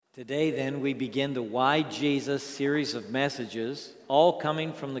Today, then, we begin the Why Jesus series of messages, all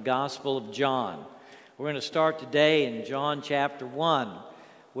coming from the Gospel of John. We're going to start today in John chapter 1,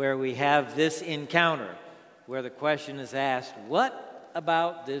 where we have this encounter, where the question is asked, what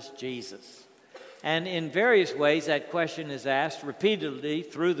about this Jesus? And in various ways, that question is asked repeatedly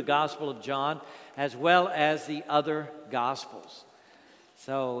through the Gospel of John, as well as the other Gospels.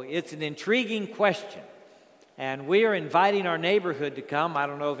 So it's an intriguing question. And we are inviting our neighborhood to come. I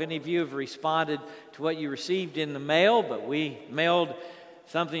don't know if any of you have responded to what you received in the mail, but we mailed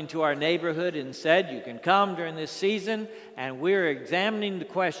something to our neighborhood and said, you can come during this season. And we're examining the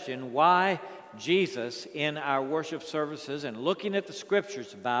question, why Jesus in our worship services, and looking at the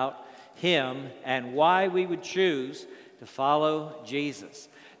scriptures about him and why we would choose to follow Jesus.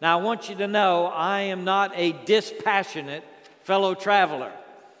 Now, I want you to know I am not a dispassionate fellow traveler.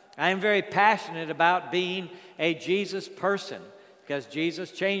 I am very passionate about being a Jesus person because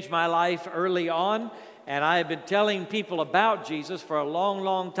Jesus changed my life early on, and I have been telling people about Jesus for a long,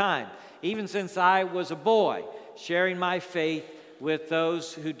 long time, even since I was a boy, sharing my faith with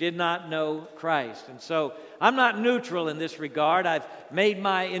those who did not know Christ. And so I'm not neutral in this regard. I've made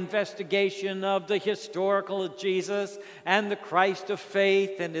my investigation of the historical of Jesus and the Christ of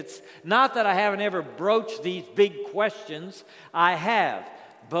faith, and it's not that I haven't ever broached these big questions. I have,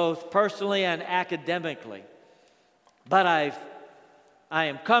 both personally and academically. But I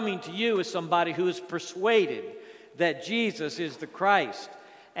am coming to you as somebody who is persuaded that Jesus is the Christ.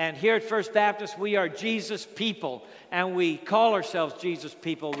 And here at First Baptist, we are Jesus people, and we call ourselves Jesus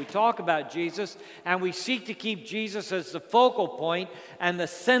people. We talk about Jesus, and we seek to keep Jesus as the focal point and the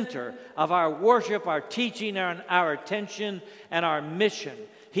center of our worship, our teaching, our attention, and our mission.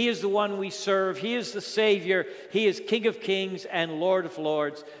 He is the one we serve. He is the Savior. He is King of Kings and Lord of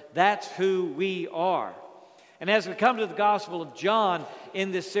Lords. That's who we are. And as we come to the Gospel of John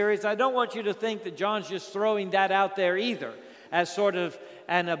in this series, I don't want you to think that John's just throwing that out there either as sort of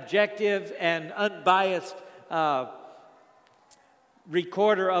an objective and unbiased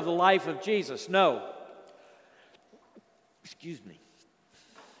recorder of the life of Jesus. No. Excuse me.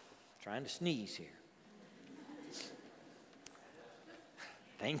 I'm trying to sneeze here.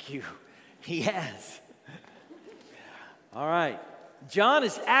 Thank you. He has. All right. John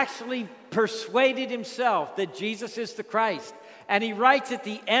has actually persuaded himself that Jesus is the Christ. And he writes at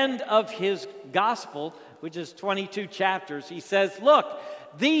the end of his gospel, which is 22 chapters, he says, look,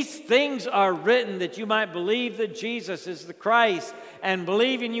 these things are written that you might believe that Jesus is the Christ, and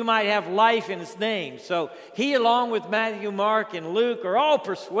believing you might have life in his name. So he, along with Matthew, Mark, and Luke, are all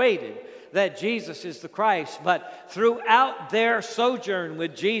persuaded that Jesus is the Christ. But throughout their sojourn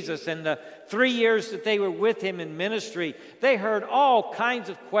with Jesus and the 3 years that they were with him in ministry, they heard all kinds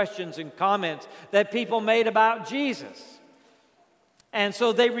of questions and comments that people made about Jesus. And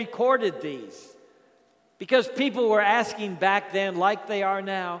so they recorded these because people were asking back then, like they are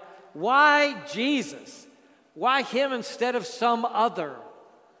now, why Jesus? Why him instead of some other?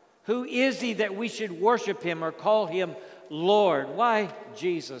 Who is he that we should worship him or call him Lord? Why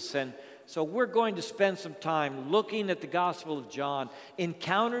Jesus? And so we're going to spend some time looking at the Gospel of John,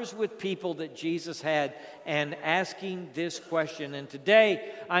 encounters with people that Jesus had, and asking this question. And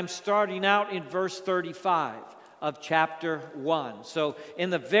today I'm starting out in verse 35 of chapter 1. So in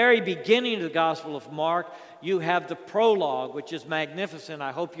the very beginning of the Gospel of Mark, you have the prologue, which is magnificent.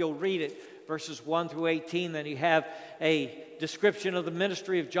 I hope you'll read it, verses 1 through 18. Then you have a description of the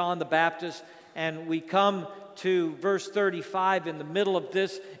ministry of John the Baptist, and we come to verse 35 in the middle of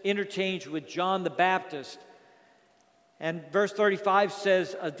this interchange with John the Baptist. And verse 35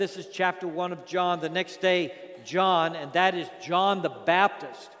 says, this is chapter 1 of John. The next day, John, and that is John the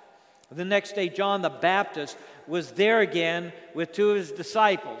Baptist. The next day, John the Baptist was there again with two of his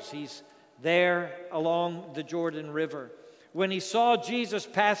disciples. He's there along the Jordan River. When he saw Jesus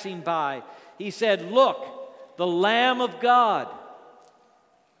passing by, he said, look, the Lamb of God.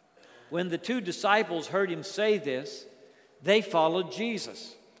 When the two disciples heard him say this, they followed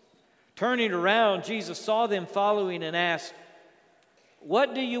Jesus. Turning around, Jesus saw them following and asked,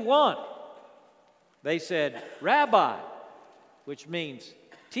 what do you want? They said, Rabbi, which means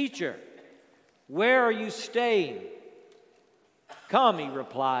teacher, where are you staying? Come, he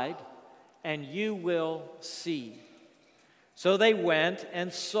replied, and you will see. So they went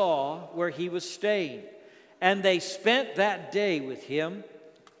and saw where he was staying, and they spent that day with him.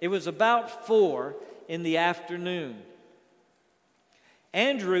 It was about 4 p.m.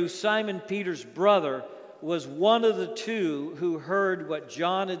 Andrew, Simon Peter's brother, was one of the two who heard what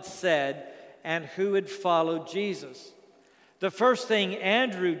John had said and who had followed Jesus. The first thing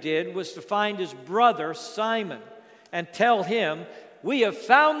Andrew did was to find his brother Simon and tell him "We have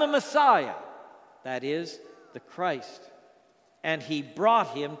found the Messiah," that is, the Christ. And he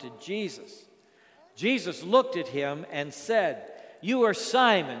brought him to Jesus. Jesus looked at him and said, "You are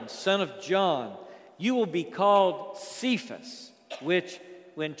Simon, son of John. You will be called Cephas," which,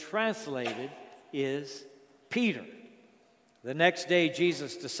 when translated, is Peter. The next day,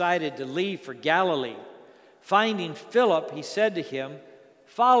 Jesus decided to leave for Galilee. Finding Philip, he said to him,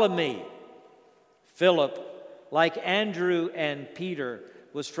 "Follow me." Philip, like Andrew and Peter,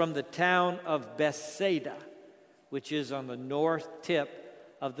 was from the town of Bethsaida, which is on the north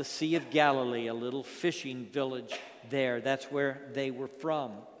tip of the Sea of Galilee, a little fishing village there. That's where they were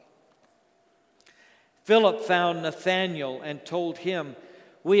from. Philip found Nathanael and told him,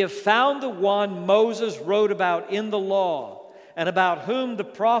 "We have found the one Moses wrote about in the law, and about whom the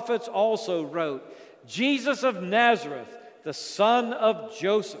prophets also wrote, Jesus of Nazareth, the son of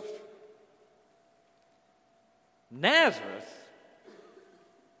Joseph." Nazareth?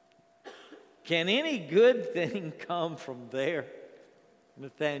 Can any good thing come from there?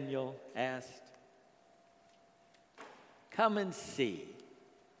 Nathanael asked. "Come and see,"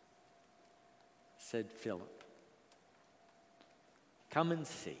 said Philip. Come and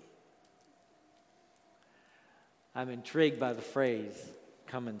see. I'm intrigued by the phrase,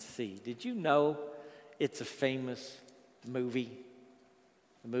 "come and see." Did you know it's a famous movie?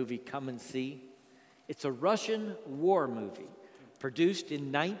 The movie Come and See? It's a Russian war movie produced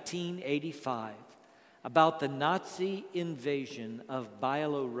in 1985 about the Nazi invasion of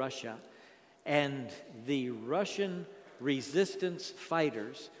Byelorussia and the Russian resistance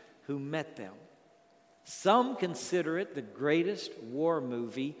fighters who met them. Some consider it the greatest war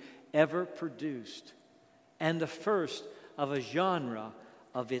movie ever produced and the first of a genre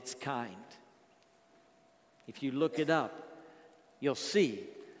of its kind. If you look it up, you'll see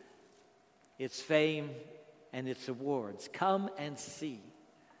its fame and its awards. Come and see.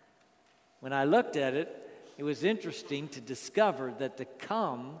 When I looked at it, it was interesting to discover that the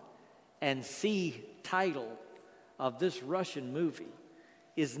 "Come and See" title of this Russian movie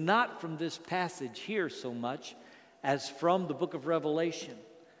is not from this passage here so much as from the book of Revelation.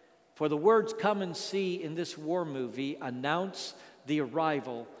 For the words "come and see" in this war movie announce the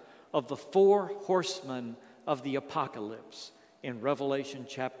arrival of the 4 horsemen of the apocalypse in Revelation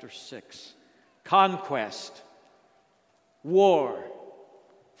chapter 6. Conquest, war,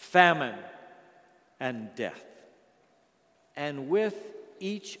 famine, and death. And with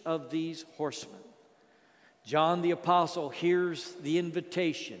each of these horsemen, John the Apostle hears the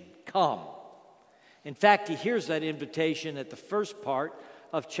invitation, "Come." In fact, he hears that invitation at the first part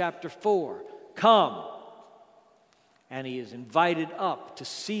of chapter 4. Come. And he is invited up to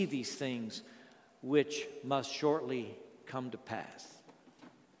see these things which must shortly come to pass.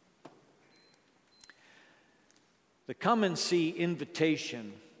 The "come and see"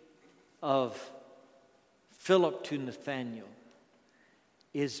 invitation of Philip to Nathanael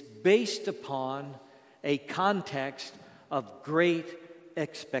is based upon a context of great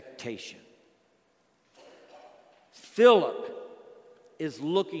expectation. Philip is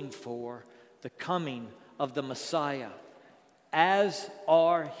looking for the coming of the Messiah, as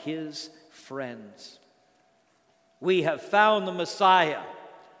are his friends. "We have found the Messiah,"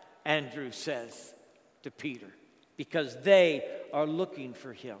 Andrew says to Peter, because they are looking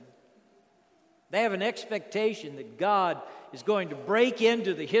for him. They have an expectation that God is going to break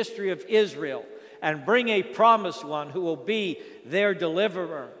into the history of Israel and bring a promised one who will be their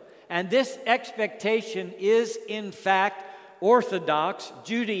deliverer. And this expectation is, in fact, Orthodox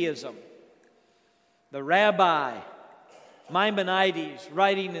Judaism. The rabbi Maimonides,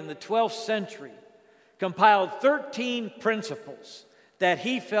 writing in the 12th century, compiled 13 principles that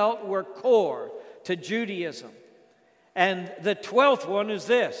he felt were core to Judaism. And the 12th one is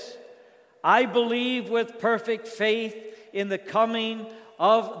this: "I believe with perfect faith in the coming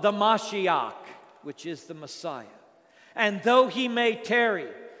of the Mashiach," which is the Messiah. "And though he may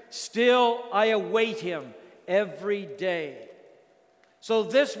tarry, still I await him every day." So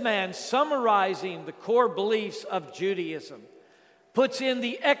this man, summarizing the core beliefs of Judaism, puts in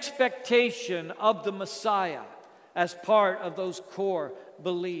the expectation of the Messiah as part of those core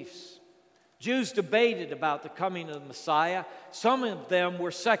beliefs. Jews debated about the coming of the Messiah. Some of them were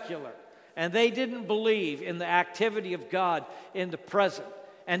secular, and they didn't believe in the activity of God in the present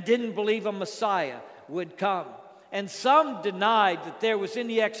and didn't believe a Messiah would come. And some denied that there was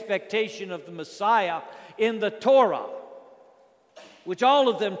any expectation of the Messiah in the Torah, which all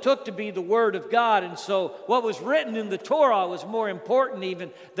of them took to be the Word of God. And so what was written in the Torah was more important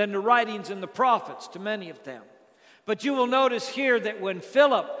even than the writings in the prophets to many of them. But you will notice here that when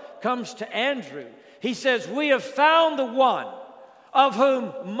Philip comes to Andrew, he says, "We have found the one of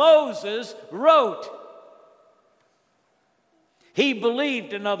whom Moses wrote. He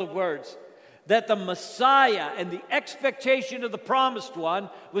believed, in other words, that the Messiah and the expectation of the promised one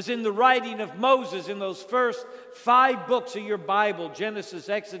was in the writing of Moses in those first 5 books of your Bible: Genesis,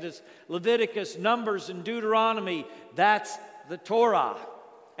 Exodus, Leviticus, Numbers, and Deuteronomy. That's the Torah.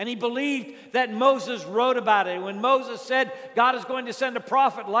 And he believed that Moses wrote about it. When Moses said, God is going to send a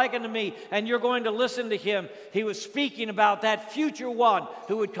prophet like unto me, and you're going to listen to him, he was speaking about that future one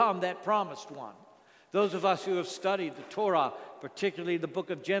who would come, that promised one. Those of us who have studied the Torah, particularly the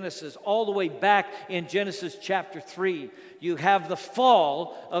book of Genesis, all the way back in Genesis chapter 3, you have the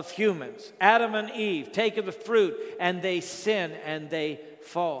fall of humans. Adam and Eve take of the fruit, and they sin, and they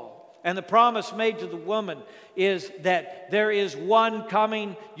fall. And the promise made to the woman is that there is one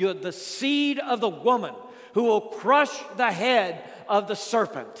coming, the seed of the woman, who will crush the head of the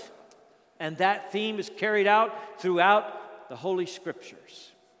serpent. And that theme is carried out throughout the Holy Scriptures.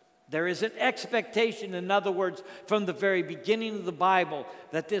 There is an expectation, in other words, from the very beginning of the Bible,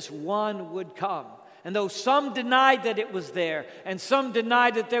 that this one would come. And though some denied that it was there, and some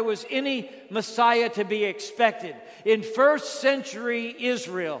denied that there was any Messiah to be expected, in first century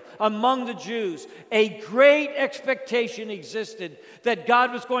Israel, among the Jews, a great expectation existed that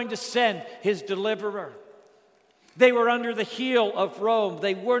God was going to send his deliverer. They were under the heel of Rome.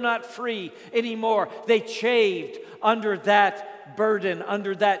 They were not free anymore. They chafed under that burden,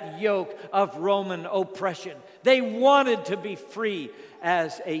 under that yoke of Roman oppression. They wanted to be free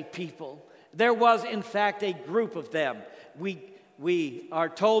as a people. There was, in fact, a group of them. We are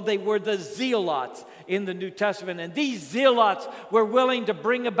told they were the zealots in the New Testament. And these zealots were willing to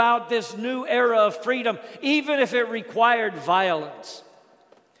bring about this new era of freedom, even if it required violence.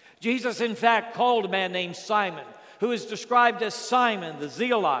 Jesus, in fact, called a man named Simon, who is described as Simon the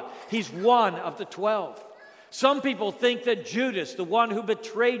Zealot. He's one of the 12. Some people think that Judas, the one who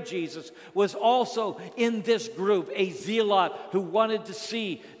betrayed Jesus, was also in this group, a zealot who wanted to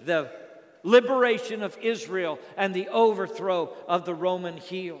see the liberation of Israel and the overthrow of the Roman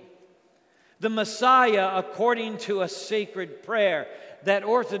heel. The Messiah, according to a sacred prayer that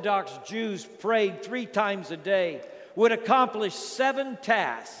Orthodox Jews prayed 3 times a day, would accomplish 7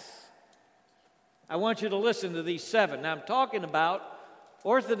 tasks. I want you to listen to these 7. Now, I'm talking about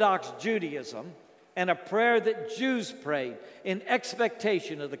Orthodox Judaism and a prayer that Jews prayed in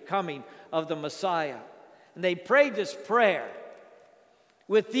expectation of the coming of the Messiah. And they prayed this prayer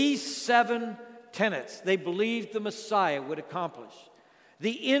with these 7 tenets they believed the Messiah would accomplish.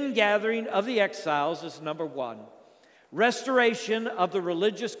 The ingathering of the exiles is number 1. Restoration of the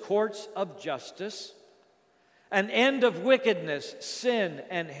religious courts of justice. An end of wickedness, sin,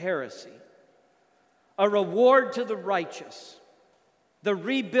 and heresy. A reward to the righteous. The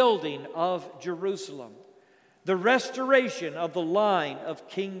rebuilding of Jerusalem. The restoration of the line of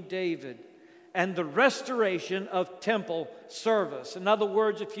King David. And the restoration of temple service. In other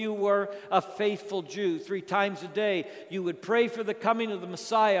words, if you were a faithful Jew, 3 times a day, you would pray for the coming of the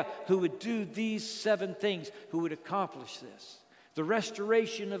Messiah who would do these 7 things, who would accomplish this. The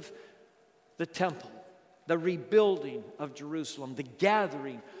restoration of the temple, the rebuilding of Jerusalem, the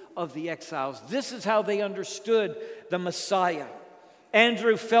gathering of the exiles. This is how they understood the Messiah.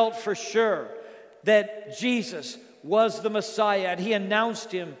 Andrew felt for sure that Jesus was the Messiah, and he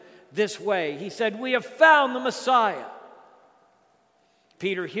announced him this way. He said, "We have found the Messiah."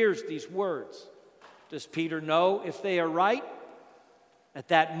 Peter hears these words. Does Peter know if they are right? At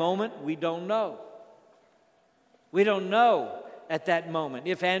that moment, we don't know. We don't know at that moment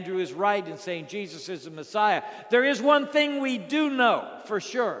if Andrew is right in saying Jesus is the Messiah. There is one thing we do know for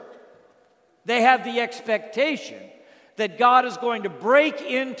sure. They have the expectation that God is going to break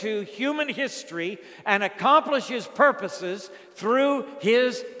into human history and accomplish his purposes through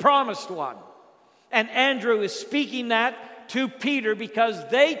his promised one. And Andrew is speaking that to Peter because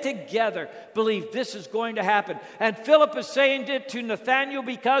they together believe this is going to happen. And Philip is saying it to Nathanael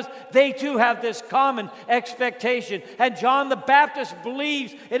because they too have this common expectation. And John the Baptist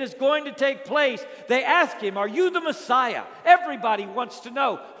believes it is going to take place. They ask him, "Are you the Messiah?" Everybody wants to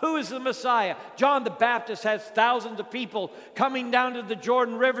know, who is the Messiah? John the Baptist has thousands of people coming down to the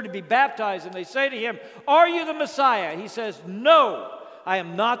Jordan River to be baptized. And they say to him, "Are you the Messiah?" He says, "No, I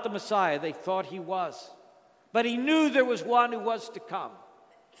am not the Messiah." They thought he was. But he knew there was one who was to come.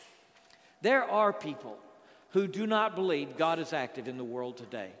 There are people who do not believe God is active in the world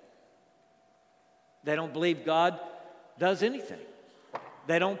today. They don't believe God does anything.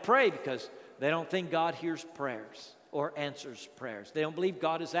 They don't pray because they don't think God hears prayers or answers prayers. They don't believe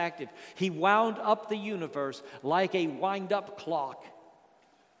God is active. He wound up the universe like a wind-up clock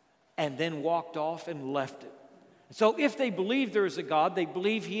and then walked off and left it. So if they believe there is a God, they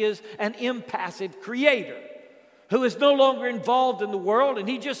believe he is an impassive creator who is no longer involved in the world, and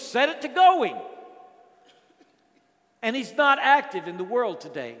he just set it to going. And he's not active in the world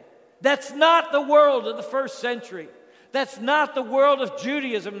today. That's not the world of the first century. That's not the world of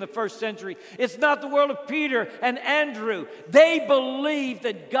Judaism in the first century. It's not the world of Peter and Andrew. They believe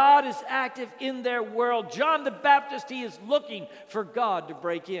that God is active in their world. John the Baptist, he is looking for God to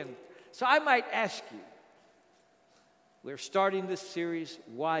break in. So I might ask you, we're starting this series,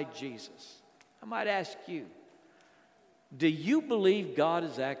 Why Jesus? I might ask you, do you believe God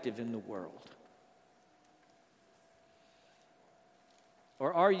is active in the world?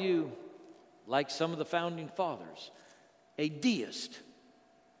 Or are you, like some of the founding fathers, a deist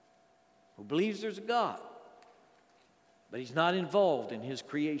who believes there's a God, but he's not involved in his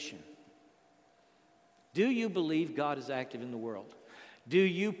creation? Do you believe God is active in the world? Do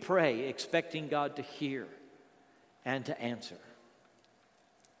you pray expecting God to hear and to answer?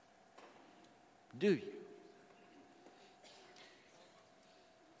 Do you?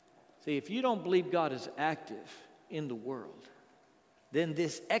 See, if you don't believe God is active in the world, then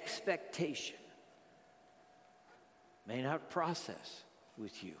this expectation may not process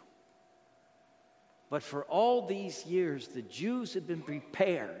with you. But for all these years, the Jews have been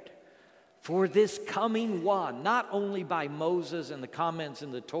prepared for this coming one, not only by Moses and the comments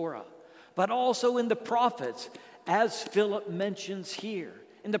in the Torah, but also in the prophets, as Philip mentions here.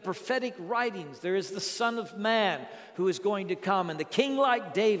 In the prophetic writings, there is the Son of Man who is going to come, and the king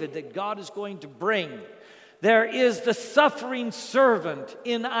like David that God is going to bring. There is the suffering servant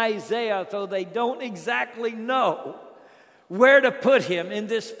in Isaiah, though they don't exactly know where to put him in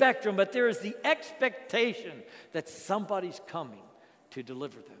this spectrum, but there is the expectation that somebody's coming to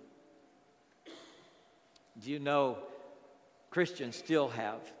deliver them. Do you know Christians still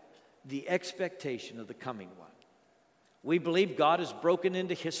have the expectation of the coming one? We believe God has broken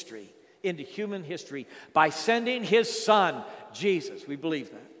into history, into human history, by sending his Son, Jesus. We believe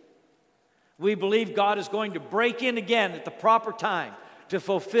that. We believe God is going to break in again at the proper time to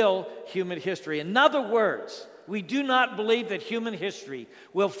fulfill human history. In other words, we do not believe that human history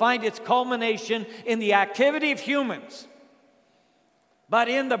will find its culmination in the activity of humans, but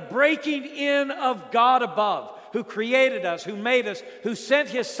in the breaking in of God above, who created us, who made us, who sent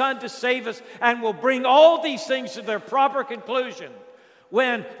his Son to save us, and will bring all these things to their proper conclusion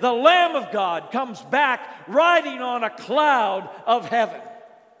when the Lamb of God comes back riding on a cloud of heaven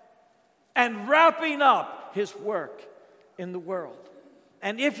and wrapping up his work in the world.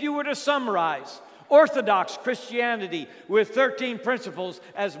 And if you were to summarize Orthodox Christianity with 13 principles,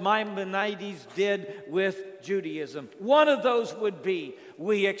 as Maimonides did with Judaism, one of those would be,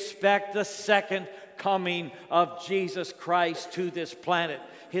 we expect the second coming of Jesus Christ to this planet,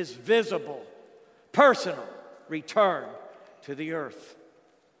 his visible, personal return to the earth.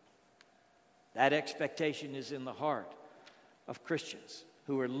 That expectation is in the heart of Christians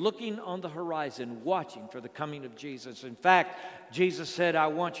who are looking on the horizon, watching for the coming of Jesus. In fact, Jesus said, I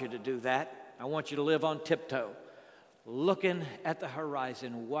want you to do that. I want you to live on tiptoe, looking at the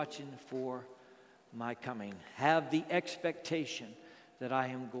horizon, watching for my coming. Have the expectation that I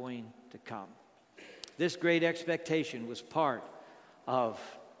am going to come. This great expectation was part of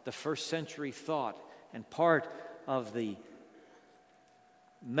the first century thought and part of the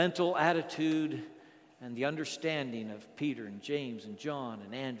mental attitude and the understanding of Peter and James and John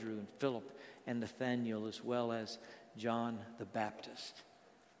and Andrew and Philip and Nathaniel, as well as John the Baptist.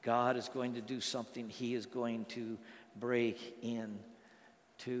 God is going to do something. He is going to break in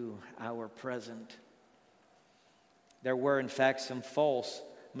to our present. There were, in fact, some false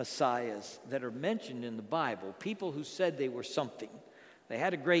messiahs that are mentioned in the Bible, people who said they were something. They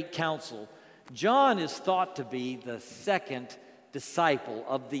had a great council. John is thought to be the second disciple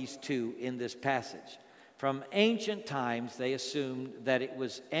of these two in this passage. From ancient times, they assumed that it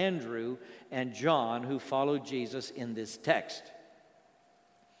was Andrew and John who followed Jesus in this text.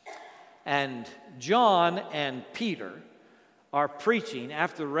 And John and Peter are preaching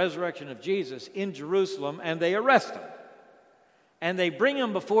after the resurrection of Jesus in Jerusalem, and they arrest him. And they bring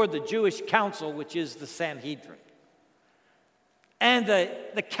him before the Jewish council, which is the Sanhedrin. And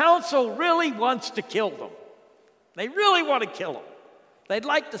the council really wants to kill them. They really want to kill him. They'd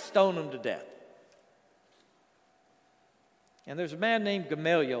like to stone him to death. And there's a man named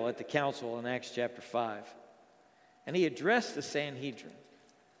Gamaliel at the council in Acts chapter 5. And he addressed the Sanhedrin.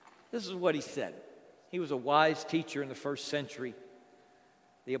 This is what he said. He was a wise teacher in the first century.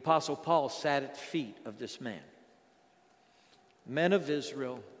 The Apostle Paul sat at the feet of this man. Men of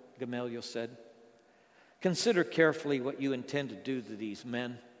Israel, Gamaliel said, consider carefully what you intend to do to these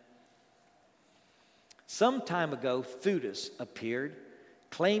men. Some time ago, Theudas appeared,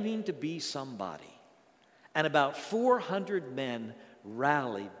 claiming to be somebody. And about 400 men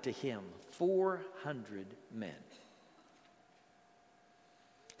rallied to him. 400 men.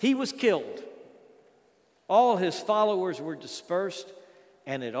 He was killed. All his followers were dispersed,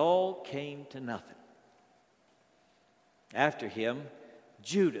 and it all came to nothing. After him,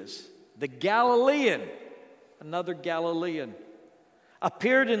 Judas, the Galilean, another Galilean,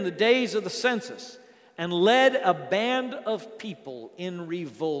 appeared in the days of the census and led a band of people in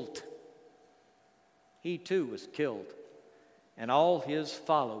revolt. He too was killed, and all his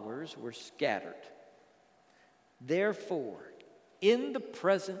followers were scattered. Therefore, in the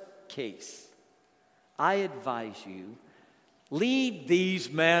present case, I advise you, leave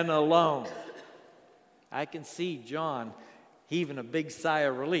these men alone. I can see John heaving a big sigh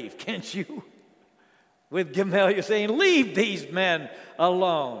of relief, can't you? With Gamaliel saying, leave these men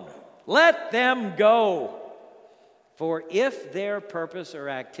alone. Let them go. For if their purpose or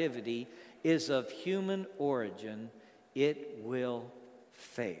activity is of human origin, it will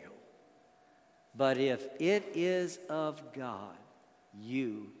fail. But if it is of God,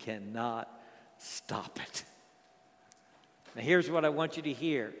 you cannot stop it. Now here's what I want you to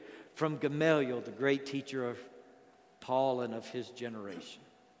hear from Gamaliel, the great teacher of Paul and of his generation.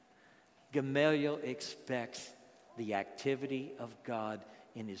 Gamaliel expects the activity of God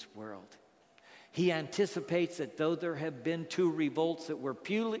in his world. He anticipates that though there have been two revolts that were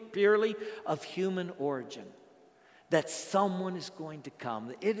purely of human origin, that someone is going to come.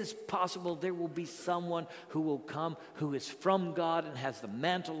 That it is possible there will be someone who will come who is from God and has the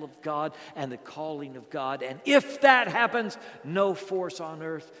mantle of God and the calling of God. And if that happens, no force on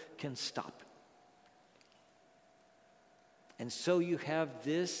earth can stop it. And so you have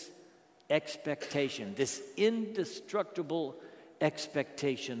this expectation, this indestructible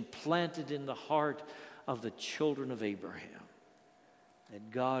expectation planted in the heart of the children of Abraham, that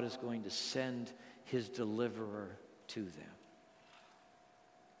God is going to send his deliverer to them.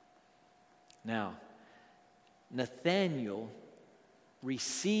 Now, Nathanael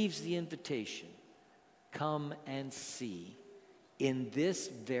receives the invitation, come and see, in this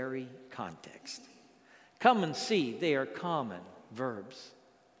very context. Come and see, they are common verbs.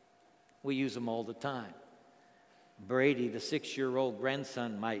 We use them all the time. Brady, the 6-year-old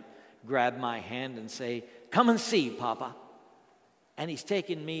grandson, might grab my hand and say, come and see, Papa. And he's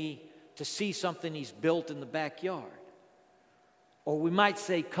taking me to see something he's built in the backyard. Or we might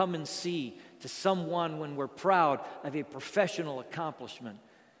say, come and see, to someone when we're proud of a professional accomplishment.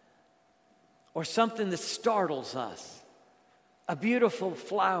 Or something that startles us. A beautiful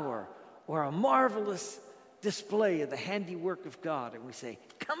flower or a marvelous display of the handiwork of God. And we say,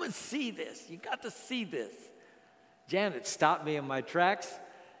 come and see this. You got to see this. Janet stopped me in my tracks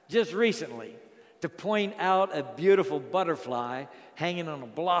just recently to point out a beautiful butterfly hanging on a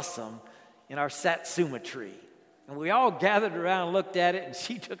blossom in our satsuma tree. And we all gathered around and looked at it, and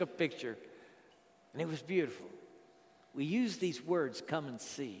she took a picture. And it was beautiful. We use these words, come and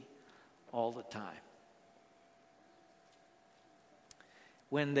see, all the time.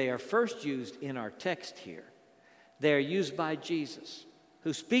 When they are first used in our text here, they are used by Jesus,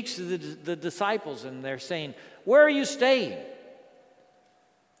 who speaks to the disciples, and they're saying, where are you staying?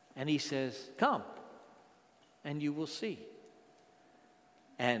 And he says, come, and you will see.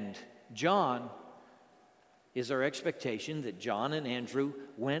 And John is our expectation that John and Andrew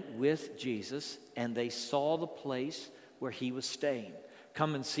went with Jesus, and they saw the place where he was staying.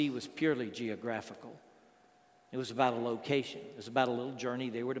 Come and see was purely geographical. It was about a location. It was about a little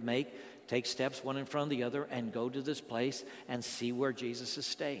journey they were to make, take steps one in front of the other, and go to this place and see where Jesus is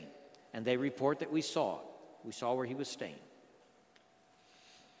staying. And they report that we saw it. We saw where he was staying.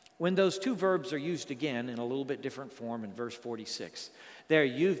 When those two verbs are used again in a little bit different form in verse 46, they're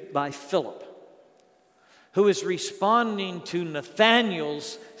used by Philip, who is responding to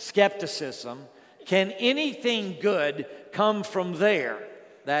Nathanael's skepticism. Can anything good come from there?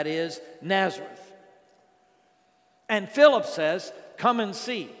 That is, Nazareth. And Philip says, come and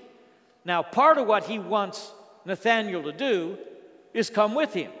see. Now, part of what he wants Nathanael to do is come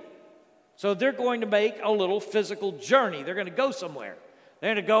with him. So they're going to make a little physical journey. They're going to go somewhere.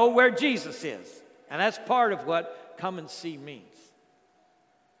 They're going to go where Jesus is. And that's part of what come and see means.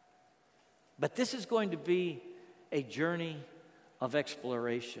 But this is going to be a journey of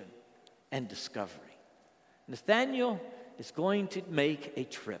exploration and discovery. Nathanael is going to make a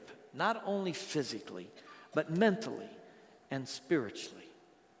trip, not only physically, but mentally and spiritually.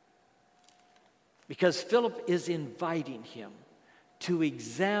 Because Philip is inviting him to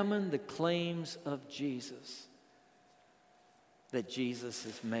examine the claims of Jesus that Jesus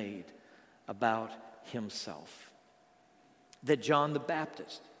has made about himself that John the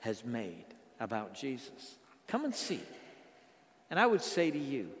Baptist has made about Jesus. Come and see. And I would say to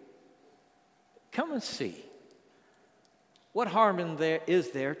you, come and see. What harm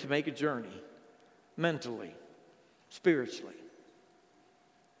is there to make a journey mentally, spiritually,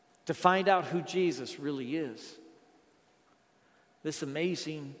 to find out who Jesus really is? This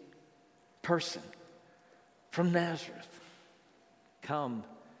amazing person from Nazareth. Come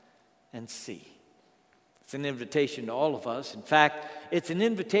and see. It's an invitation to all of us. In fact, it's an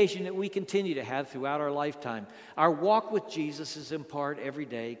invitation that we continue to have throughout our lifetime. Our walk with Jesus is in part every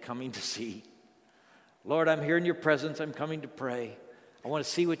day coming to see. Lord, I'm here in your presence. I'm coming to pray. I want to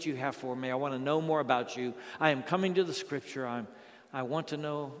see what you have for me. I want to know more about you. I am coming to the scripture. I want to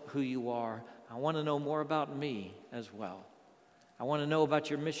know who you are. I want to know more about me as well. I want to know about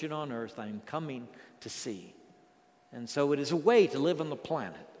your mission on earth. I'm coming to see. And so it is a way to live on the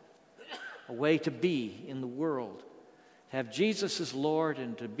planet, a way to be in the world, have Jesus as Lord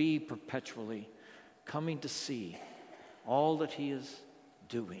and to be perpetually coming to see all that he is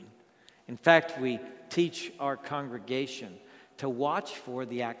doing. In fact, we teach our congregation to watch for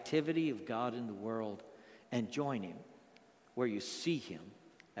the activity of God in the world and join him where you see him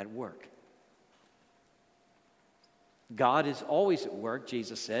at work. God is always at work,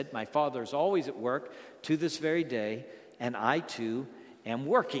 Jesus said. My Father is always at work to this very day, and I too am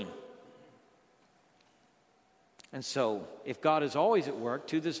working. And so, if God is always at work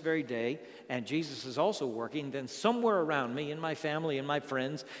to this very day, and Jesus is also working, then somewhere around me, in my family, in my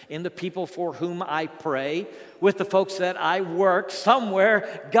friends, in the people for whom I pray, with the folks that I work,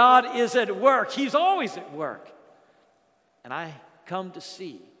 somewhere, God is at work. He's always at work. And I come to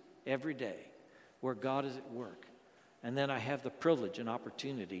see every day where God is at work. And then I have the privilege and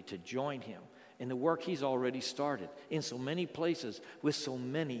opportunity to join him in the work he's already started in so many places with so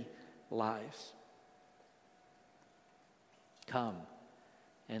many lives. Come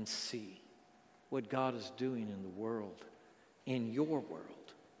and see what God is doing in the world, in your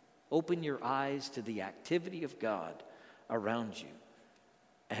world. Open your eyes to the activity of God around you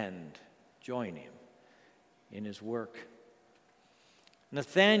and join him in his work.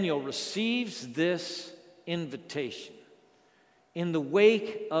 Nathanael receives this invitation in the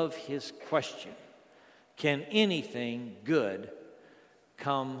wake of his question, can anything good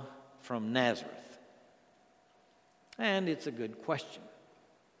come from Nazareth? And it's a good question.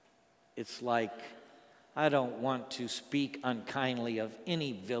 It's like, I don't want to speak unkindly of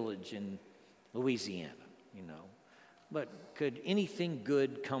any village in Louisiana, but could anything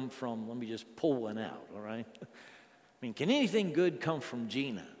good come from, let me just pull one out, all right? Can anything good come from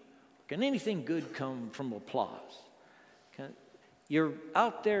Gina? Can anything good come from Applause? You're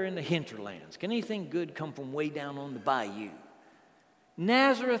out there in the hinterlands. Can anything good come from way down on the bayou?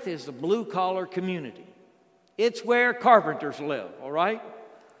 Nazareth is the blue-collar community. It's where carpenters live, all right?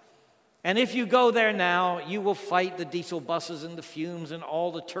 And if you go there now, you will fight the diesel buses and the fumes, and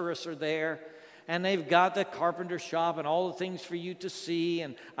all the tourists are there. And they've got the carpenter shop and all the things for you to see.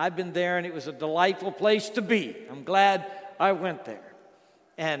 And I've been there, and it was a delightful place to be. I'm glad I went there.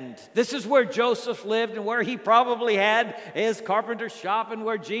 And this is where Joseph lived and where he probably had his carpenter shop and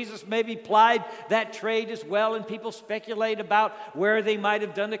where Jesus maybe plied that trade as well. And people speculate about where they might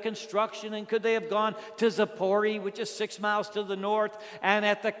have done the construction, and could they have gone to Zipporah, which is 6 miles to the north, and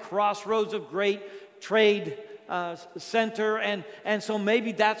at the crossroads of great trade center. And so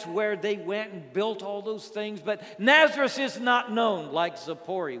maybe that's where they went and built all those things. But Nazareth is not known like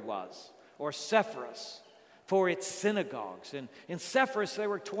Zipporah was, or Sepphoris, for its synagogues. And in Sepphoris, there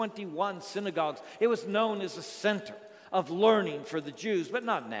were 21 synagogues. It was known as a center of learning for the Jews, but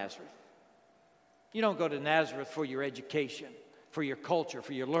not Nazareth. You don't go to Nazareth for your education, for your culture,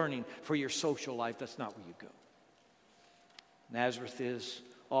 for your learning, for your social life. That's not where you go. Nazareth is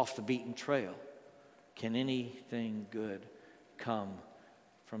off the beaten trail. Can anything good come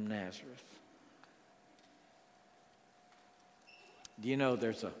from Nazareth? Do you know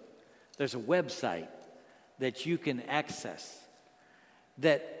there's a website that you can access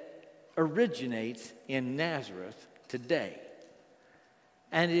that originates in Nazareth today.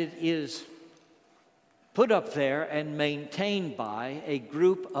 And it is put up there and maintained by a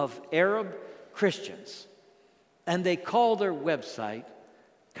group of Arab Christians. And they call their website,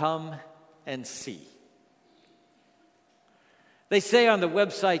 Come and See. They say on the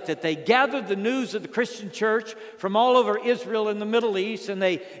website that they gathered the news of the Christian church from all over Israel and the Middle East, and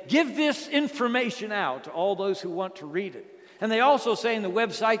they give this information out to all those who want to read it. And they also say in the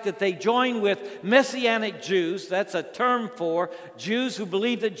website that they join with Messianic Jews. That's a term for Jews who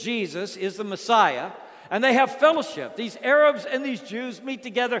believe that Jesus is the Messiah. and they have fellowship. These Arabs and these Jews meet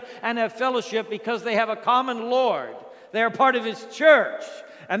together and have fellowship because they have a common Lord. They are part of His church.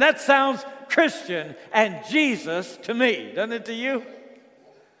 And that sounds Christian and Jesus to me, doesn't it to you?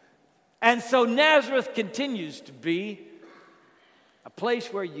 And so Nazareth continues to be a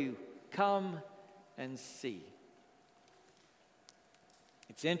place where you come and see.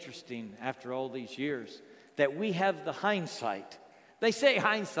 It's interesting, after all these years, that we have the hindsight. They say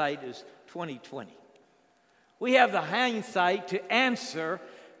hindsight is 20/20. We have the hindsight to answer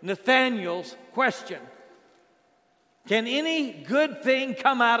Nathanael's question. Can any good thing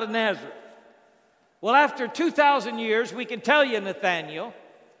come out of Nazareth? Well, after 2,000 years, we can tell you, Nathanael,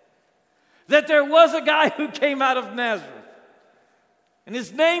 that there was a guy who came out of Nazareth. And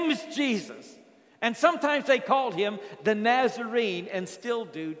his name is Jesus. And sometimes they called him the Nazarene and still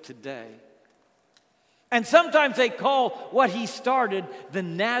do today. And sometimes they call what he started the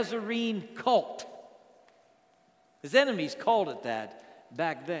Nazarene cult. His enemies called it that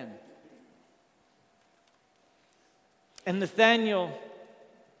back then. And Nathanael,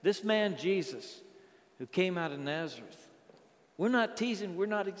 this man Jesus, who came out of Nazareth, we're not teasing, we're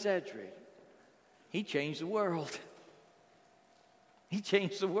not exaggerating. He changed the world. He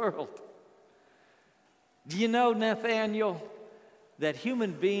changed the world. Do you know, Nathanael, that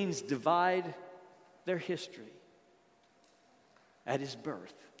human beings divide their history at his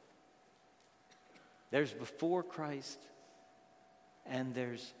birth? There's before Christ and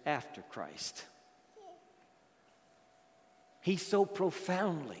there's after Christ. He so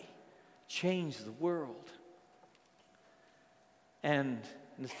profoundly changed the world. And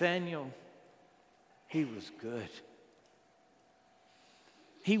Nathanael, he was good.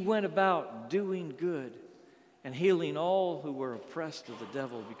 He went about doing good and healing all who were oppressed of the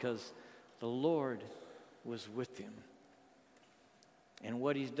devil because the Lord was with him. And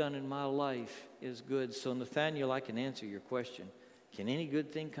what he's done in my life is good. So Nathanael, I can answer your question. Can any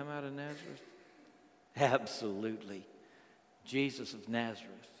good thing come out of Nazareth? Absolutely. Jesus of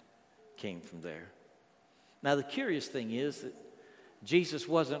Nazareth came from there. Now the curious thing is that Jesus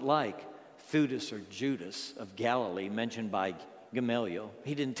wasn't like Theudas or Judas of Galilee mentioned by Gamaliel.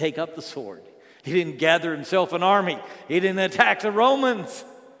 He didn't take up the sword. He didn't gather himself an army. He didn't attack the Romans.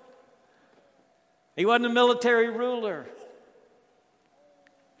 He wasn't a military ruler.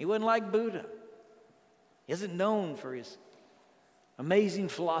 He wasn't like Buddha. He isn't known for his amazing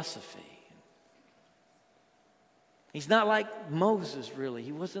philosophy. He's not like Moses, really.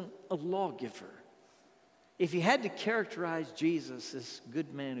 He wasn't a lawgiver. If you had to characterize Jesus, this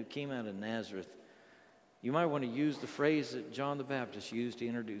good man who came out of Nazareth, you might want to use the phrase that John the Baptist used to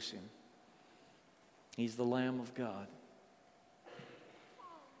introduce him. He's the Lamb of God.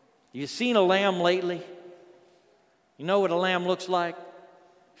 You seen a lamb lately? You know what a lamb looks like?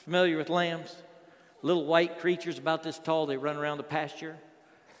 Familiar with lambs? Little white creatures about this tall. They run around the pasture,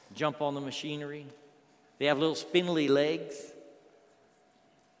 jump on the machinery. They have little spindly legs.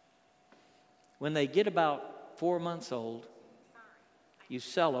 When they get about 4 months old, you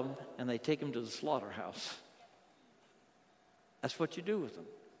sell them and they take them to the slaughterhouse. That's what you do with them.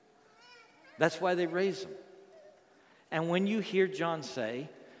 That's why they raise them. And when you hear John say,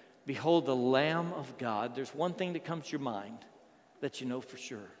 "Behold the Lamb of God," there's one thing that comes to your mind that you know for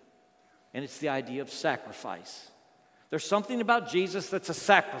sure. And it's the idea of sacrifice. There's something about Jesus that's a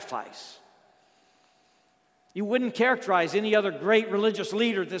sacrifice. You wouldn't characterize any other great religious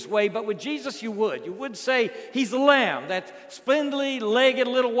leader this way, but with Jesus you would. You would say he's the lamb, that spindly-legged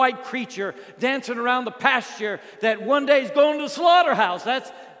little white creature dancing around the pasture that one day is going to the slaughterhouse.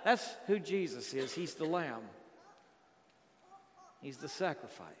 That's who Jesus is. He's the lamb. He's the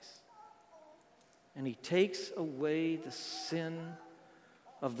sacrifice. And he takes away the sin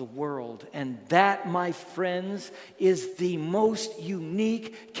of the world. And that, my friends, is the most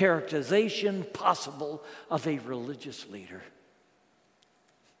unique characterization possible of a religious leader.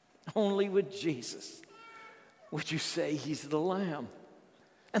 Only with Jesus would you say he's the lamb.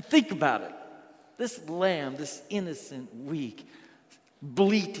 And think about it. This lamb, this innocent, weak,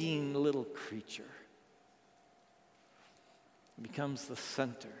 bleating little creature becomes the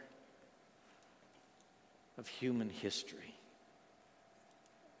center of human history.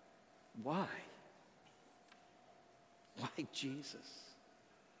 Why? Why Jesus?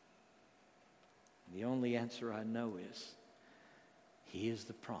 The only answer I know is he is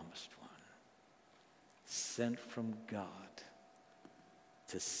the promised one, sent from God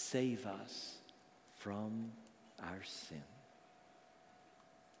to save us from our sin.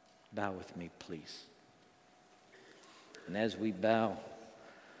 Bow with me, please. And as we bow,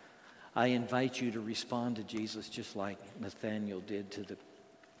 I invite you to respond to Jesus just like Nathanael did to the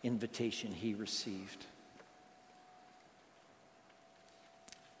invitation he received.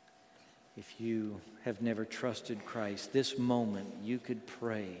 If you have never trusted Christ, this moment you could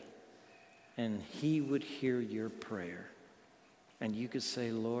pray and he would hear your prayer. And you could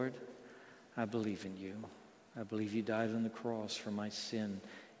say, Lord, I believe in you. I believe you died on the cross for my sin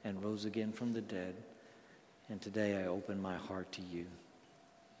and rose again from the dead. And today I open my heart to you.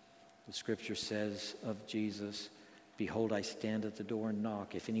 The scripture says of Jesus, behold, I stand at the door and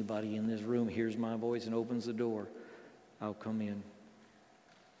knock. If anybody in this room hears my voice and opens the door, I'll come in.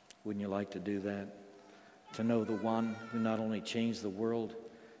 Wouldn't you like to do that? To know the one who not only changed the world,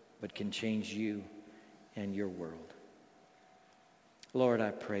 but can change you and your world. Lord,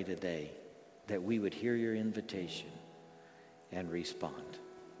 I pray today that we would hear your invitation and respond.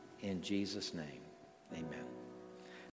 In Jesus' name, amen.